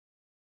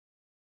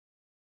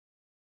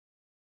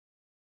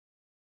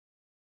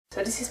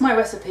So this is my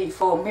recipe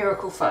for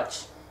Miracle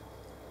Fudge.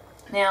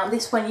 Now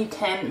this one you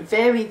can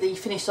vary the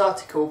finished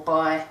article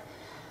by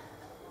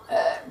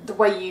the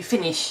way you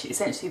finish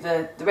essentially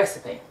the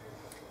recipe.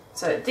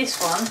 So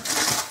this one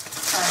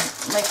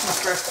I'm making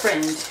for a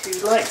friend who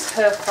likes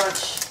her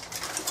fudge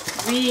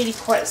really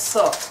quite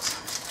soft.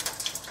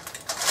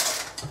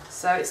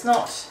 So it's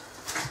not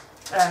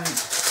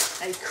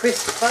a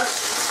crisp fudge,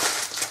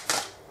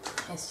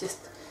 it's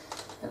just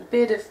a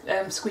bit of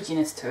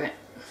squidginess to it.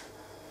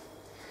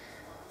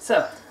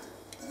 So,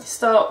 you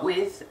start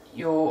with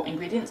your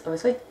ingredients,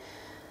 obviously,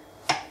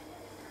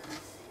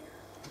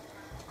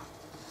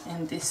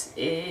 and this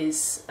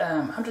is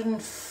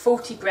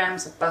 140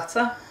 grams of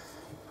butter,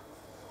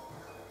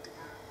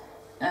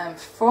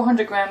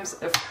 400 grams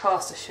of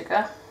caster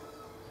sugar,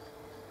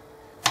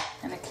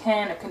 and a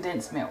can of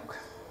condensed milk.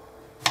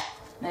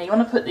 Now you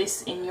want to put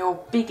this in your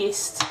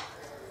biggest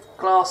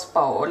glass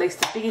bowl, or at least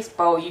the biggest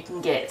bowl you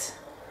can get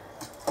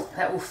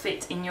that will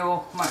fit in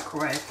your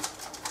microwave,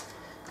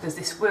 because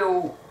this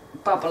will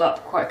bubble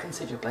up quite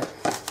considerably.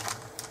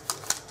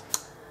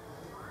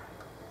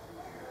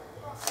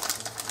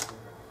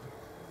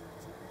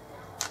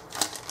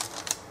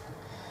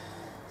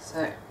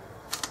 So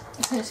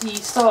essentially you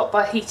start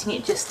by heating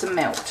it just to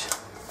melt.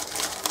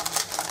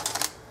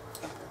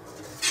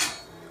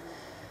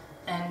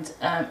 And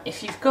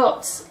if you've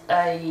got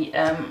a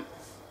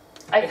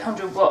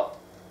 800 watt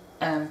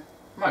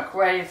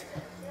microwave,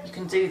 you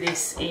can do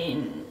this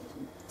in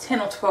 10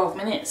 or 12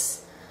 minutes.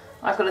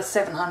 I've got a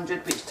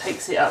 700 which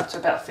takes it up to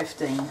about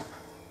 15.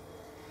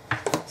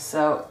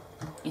 So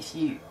if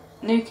you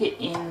nuke it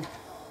in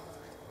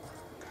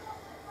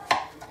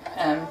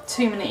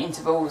 2-minute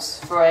intervals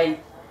for a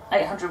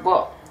 800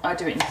 watt, I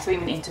do it in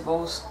 3-minute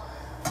intervals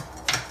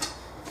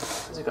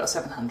because I've got a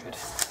 700.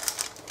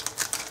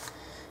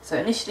 So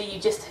initially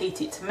you just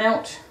heat it to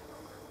melt,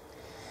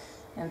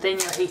 and then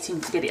you're heating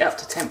to get it up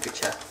to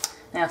temperature.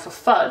 Now for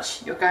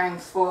fudge you're going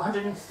for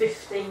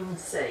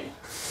 115°C.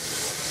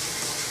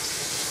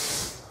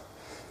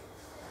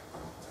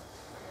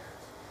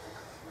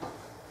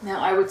 Now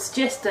I would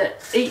suggest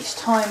that each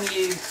time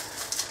you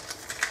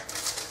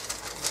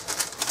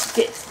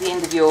get to the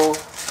end of your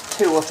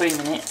 2 or 3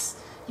 minutes,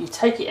 you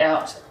take it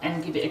out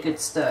and give it a good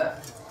stir,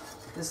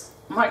 because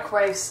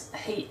microwaves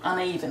heat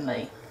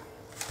unevenly.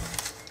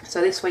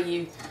 So this way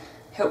you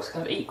help to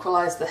kind of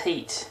equalise the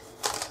heat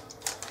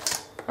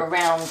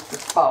around the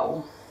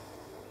bowl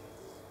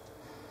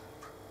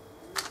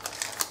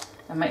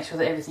and make sure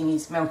that everything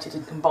is melted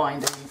and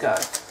combined as you go.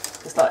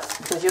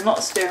 Because you're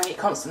not stirring it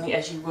constantly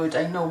as you would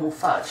a normal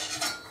fudge,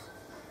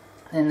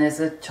 then there's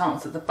a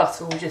chance that the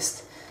butter will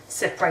just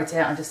separate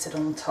out and just sit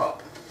on the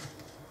top.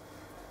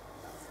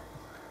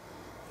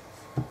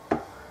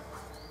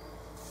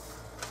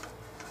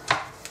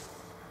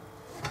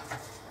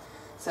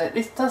 So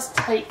this does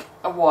take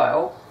a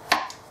while.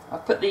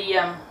 I've put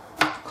the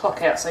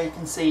clock out so you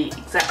can see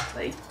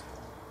exactly.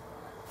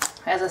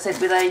 As I said,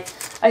 with a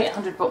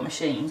 800 watt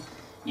machine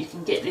you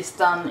can get this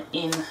done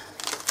in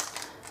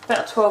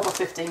about 12 or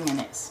 15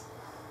 minutes.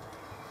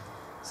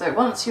 So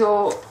once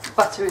your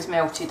butter is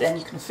melted and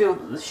you can feel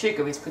that the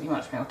sugar is pretty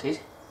much melted,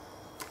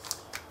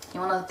 you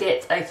want to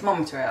get a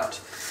thermometer out.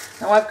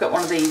 Now I've got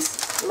one of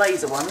these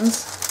laser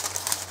ones.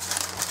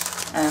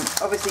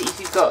 Obviously if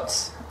you've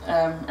got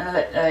kind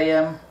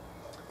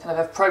of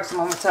a probe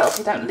thermometer, if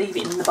you don't leave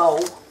it in the bowl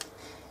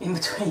in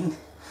between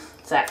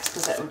zaps,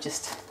 because that would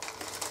just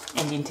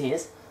end in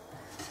tears.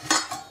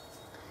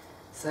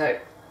 So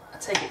I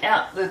take it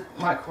out the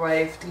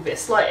microwave to give it a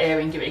slight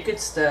airing, give it a good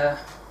stir,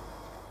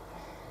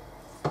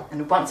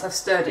 and once I've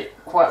stirred it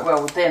quite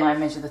well, then I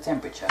measure the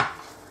temperature.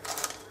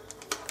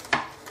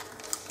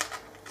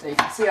 So you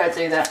can see I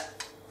do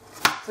that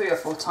 3 or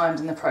 4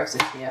 times in the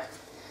process here.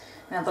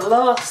 Now the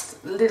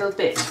last little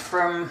bit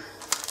from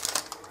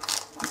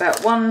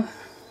about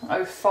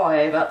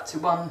 105 up to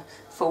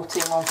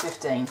 114,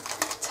 115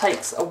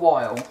 takes a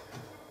while.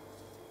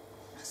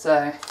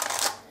 So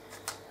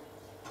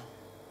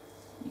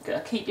you've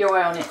got to keep your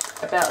eye on it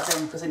about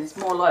then, because then it's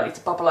more likely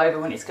to bubble over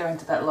when it's going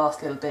to that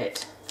last little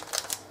bit.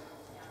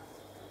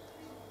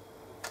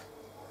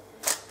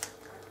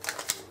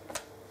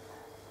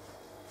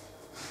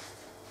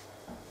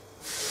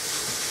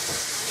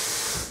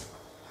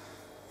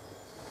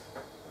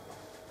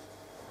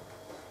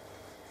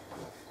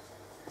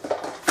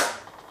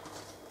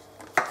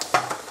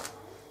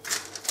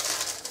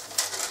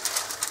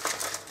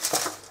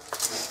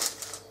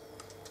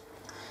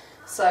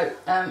 So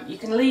you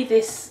can leave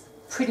this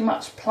pretty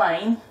much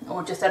plain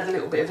or just add a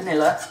little bit of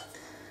vanilla,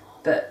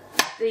 but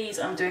these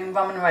I'm doing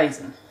rum and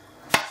raisin.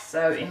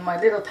 So in my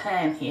little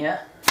pan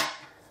here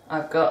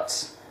I've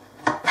got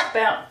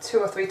about 2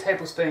 or 3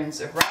 tablespoons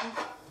of rum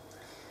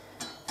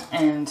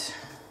and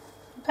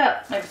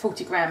about maybe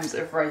 40 grams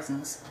of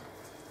raisins.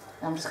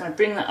 I'm just going to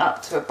bring that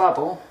up to a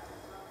bubble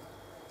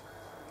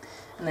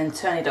and then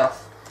turn it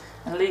off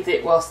and leave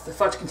it whilst the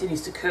fudge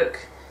continues to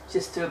cook,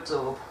 just to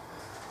absorb.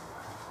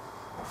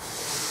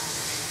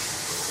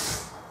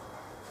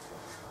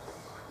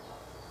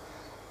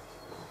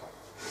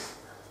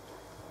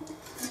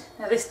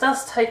 Now this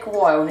does take a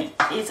while and it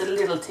is a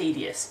little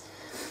tedious,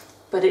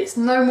 but it's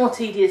no more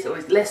tedious or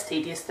it's less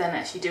tedious than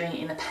actually doing it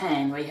in a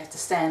pan where you have to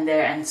stand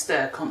there and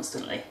stir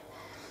constantly.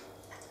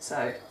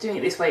 So doing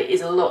it this way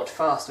is a lot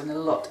faster and a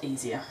lot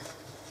easier.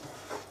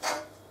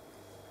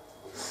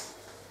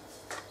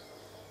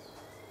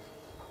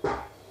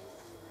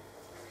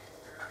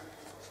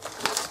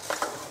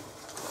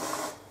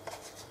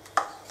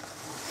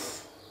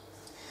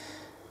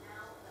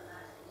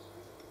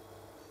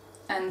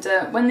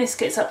 And when this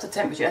gets up to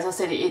temperature, as I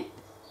said,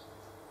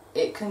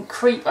 it can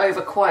creep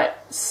over quite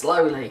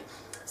slowly.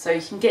 So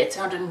you can get to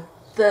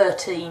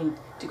 113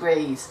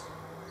 degrees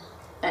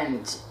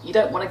and you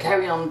don't want to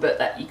carry on, but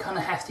that you kind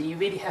of have to. You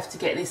really have to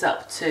get this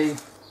up to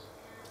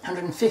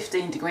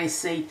 115 degrees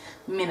C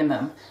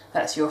minimum.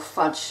 That's your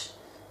fudge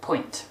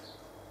point.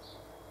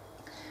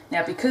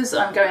 Now because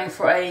I'm going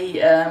for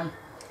a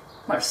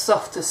much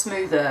softer,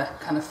 smoother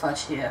kind of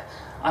fudge here,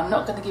 I'm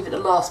not going to give it the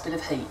last bit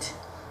of heat.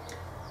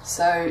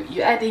 So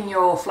you add in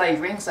your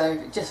flavouring,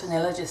 so just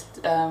vanilla, just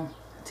a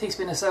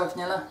teaspoon or so of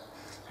vanilla.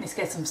 In this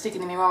case I'm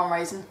sticking in my almond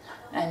raisin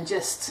and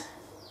just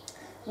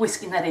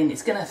whisking that in.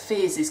 It's going to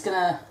fizz, it's going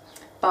to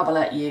bubble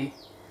at you.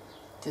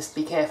 Just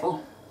be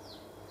careful.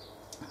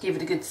 Give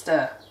it a good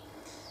stir.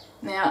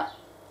 Now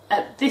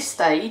at this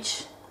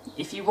stage,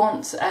 if you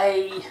want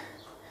a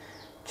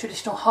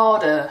traditional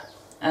harder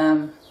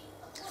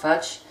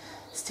fudge,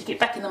 stick it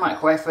back in the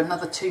microwave for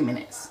another 2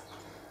 minutes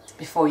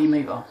before you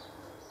move on.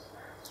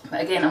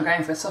 But again, I'm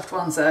going for a soft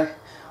one, so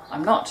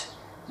I'm not.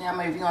 Now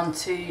moving on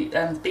to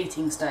the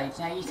beating stage.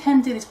 Now you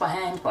can do this by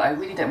hand, but I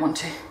really don't want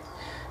to.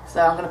 So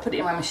I'm going to put it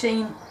in my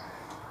machine,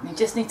 and you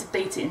just need to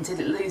beat it until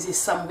it loses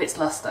some of its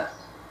luster.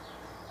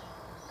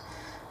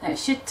 Now it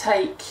should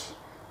take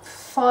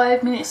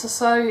 5 minutes or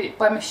so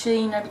by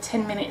machine, maybe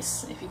 10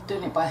 minutes if you're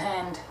doing it by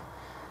hand.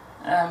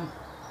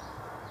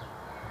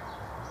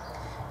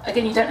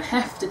 Again, you don't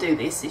have to do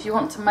this. If you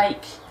want to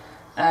make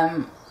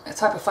a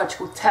type of fudge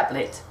called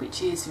tablet,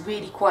 which is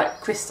really quite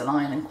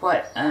crystalline and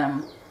quite,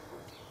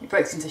 it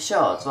breaks into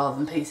shards rather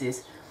than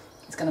pieces.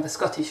 It's kind of a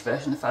Scottish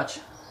version of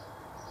fudge.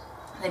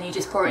 And then you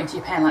just pour it into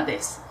your pan like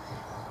this.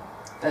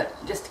 But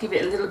just to give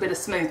it a little bit of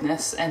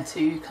smoothness and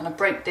to kind of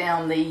break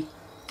down the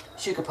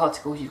sugar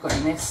particles you've got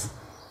in this,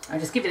 I'll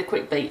just give it a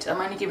quick beat. I'm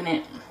only giving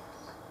it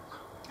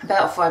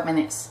about 5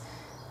 minutes.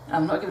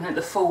 I'm not giving it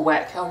the full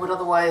whack. I would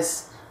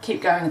otherwise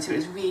keep going until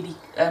it's really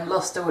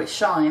lost all its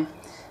shine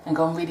and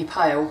gone really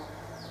pale,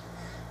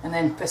 and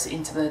then press it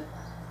into the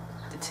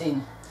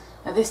tin.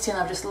 Now this tin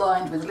I've just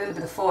lined with a little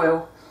bit of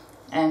foil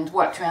and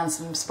wiped around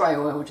some spray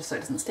oil just so it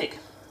doesn't stick.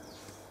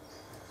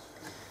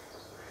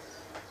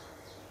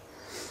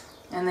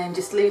 And then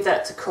just leave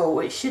that to cool.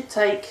 It should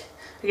take,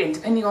 again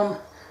depending on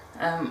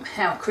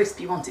how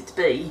crisp you want it to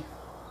be,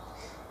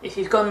 if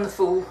you've gone the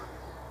full,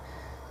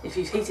 if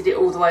you've heated it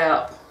all the way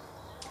up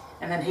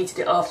and then heated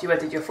it after you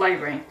added your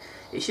flavouring,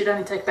 it should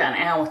only take about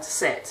an hour to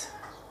set.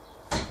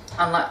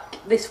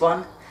 Unlike this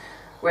one,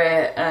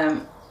 where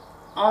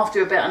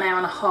after about an hour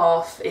and a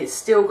half it's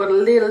still got a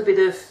little bit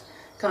of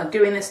kind of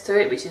gooiness to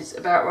it, which is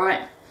about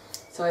right.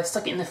 So I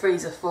stuck it in the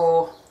freezer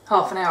for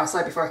half an hour or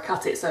so before I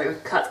cut it, so it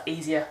would cut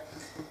easier,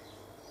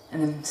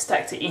 and then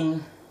stacked it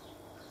in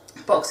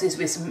boxes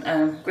with some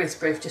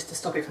greaseproof just to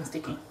stop it from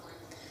sticking.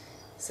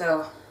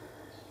 So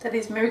that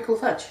is Miracle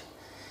Fudge.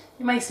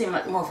 It may seem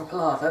like more of a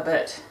palaver,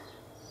 but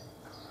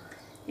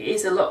it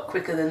is a lot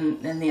quicker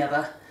than the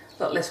other,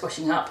 a lot less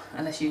washing up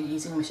unless you're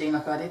using a machine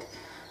like I did.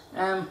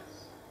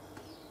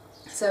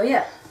 So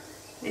yeah,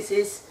 this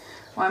is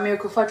my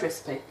Miracle Fudge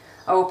recipe.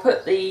 I will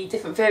put the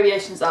different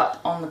variations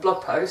up on the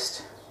blog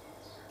post,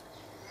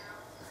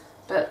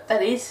 but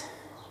that is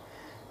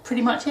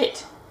pretty much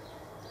it.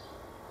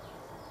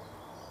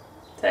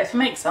 So if you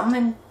make some,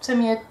 then send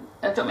me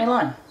drop me a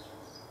line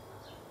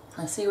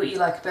and see what you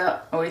like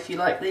about, or if you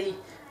like the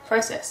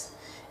process.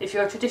 If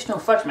you're a traditional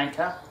fudge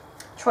maker,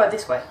 try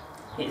this way.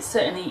 It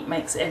certainly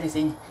makes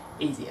everything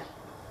easier.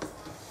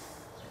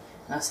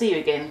 And I'll see you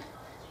again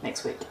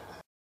next week.